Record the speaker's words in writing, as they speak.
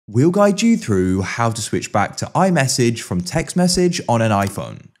We'll guide you through how to switch back to iMessage from text message on an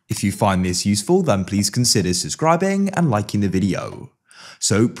iPhone. If you find this useful, then please consider subscribing and liking the video.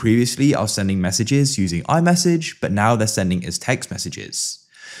 So previously I was sending messages using iMessage, but now they're sending as text messages.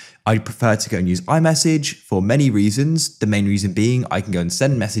 I prefer to go and use iMessage for many reasons, the main reason being I can go and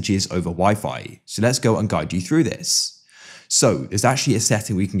send messages over Wi-Fi. So let's go and guide you through this. So there's actually a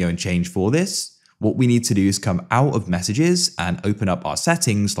setting we can go and change for this. What we need to do is come out of messages and open up our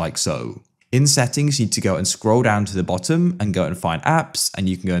settings like so. In settings, you need to go and scroll down to the bottom and go and find apps, and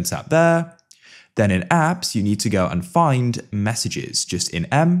you can go and tap there. Then in apps, you need to go and find messages just in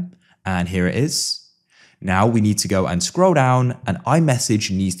M, and here it is. Now we need to go and scroll down, and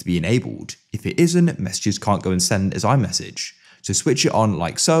iMessage needs to be enabled. If it isn't, messages can't go and send as iMessage. So switch it on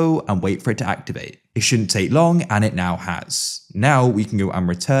like so and wait for it to activate. It shouldn't take long, and it now has. Now we can go and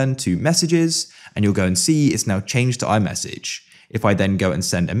return to messages, and you'll go and see it's now changed to iMessage. If I then go and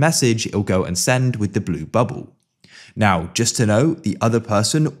send a message, it'll go and send with the blue bubble. Now, just to note, the other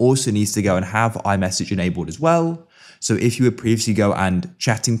person also needs to go and have iMessage enabled as well. So if you were previously go and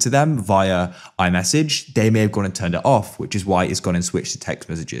chatting to them via iMessage, they may have gone and turned it off, which is why it's gone and switched to text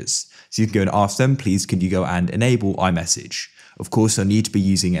messages. So you can go and ask them, please, could you go and enable iMessage? Of course, you'll need to be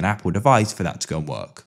using an Apple device for that to go and work.